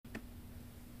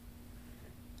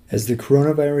As the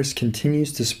coronavirus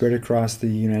continues to spread across the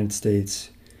United States,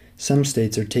 some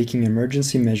states are taking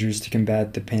emergency measures to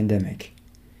combat the pandemic.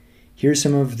 Here are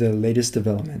some of the latest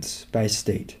developments by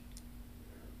state.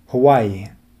 Hawaii.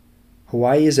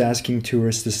 Hawaii is asking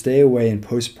tourists to stay away and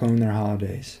postpone their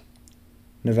holidays.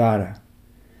 Nevada.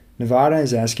 Nevada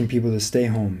is asking people to stay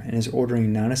home and is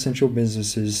ordering non-essential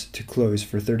businesses to close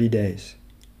for 30 days.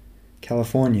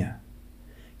 California.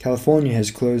 California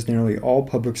has closed nearly all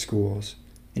public schools.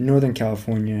 In Northern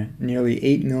California, nearly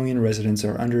 8 million residents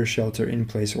are under a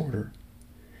shelter-in-place order.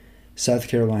 South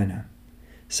Carolina.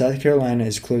 South Carolina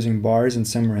is closing bars and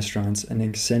some restaurants and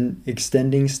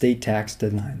extending state tax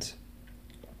deadlines.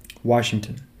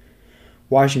 Washington.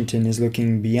 Washington is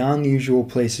looking beyond the usual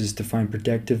places to find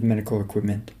protective medical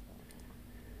equipment.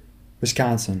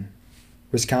 Wisconsin.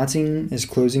 Wisconsin is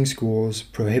closing schools,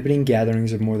 prohibiting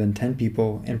gatherings of more than 10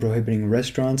 people, and prohibiting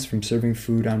restaurants from serving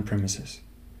food on premises.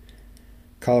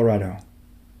 Colorado.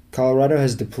 Colorado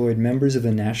has deployed members of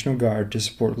the National Guard to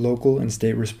support local and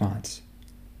state response.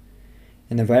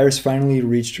 And the virus finally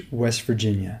reached West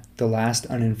Virginia, the last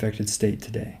uninfected state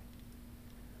today.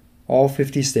 All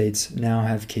 50 states now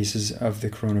have cases of the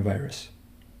coronavirus.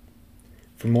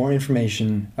 For more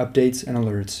information, updates, and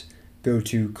alerts, go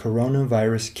to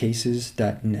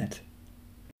coronaviruscases.net.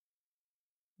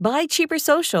 Buy Cheaper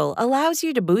Social allows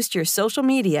you to boost your social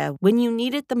media when you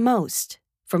need it the most.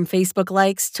 From Facebook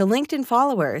likes to LinkedIn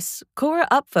followers, Quora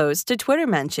upvotes to Twitter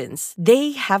mentions,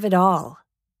 they have it all.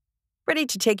 Ready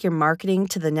to take your marketing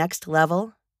to the next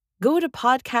level? Go to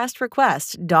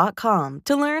podcastrequest.com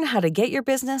to learn how to get your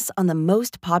business on the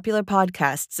most popular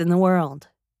podcasts in the world.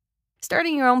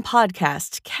 Starting your own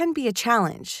podcast can be a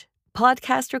challenge.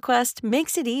 Podcast Request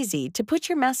makes it easy to put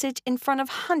your message in front of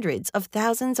hundreds of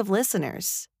thousands of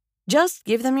listeners. Just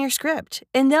give them your script,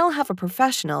 and they'll have a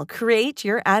professional create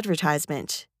your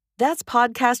advertisement. That's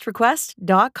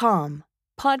podcastrequest.com.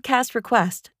 Podcast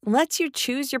Request lets you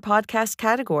choose your podcast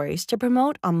categories to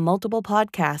promote on multiple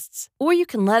podcasts, or you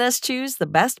can let us choose the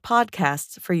best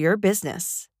podcasts for your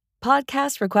business.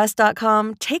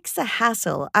 Podcastrequest.com takes the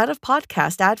hassle out of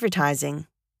podcast advertising.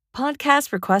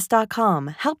 Podcastrequest.com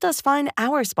helped us find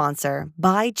our sponsor,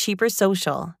 Buy Cheaper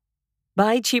Social.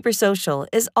 Buy Cheaper Social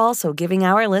is also giving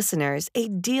our listeners a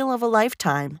deal of a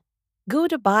lifetime. Go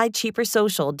to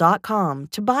buycheapersocial.com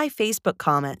to buy Facebook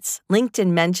comments,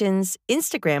 LinkedIn mentions,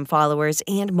 Instagram followers,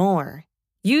 and more.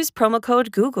 Use promo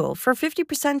code Google for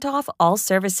 50% off all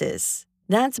services.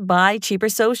 That's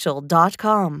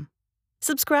buycheapersocial.com.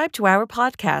 Subscribe to our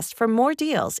podcast for more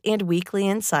deals and weekly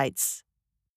insights.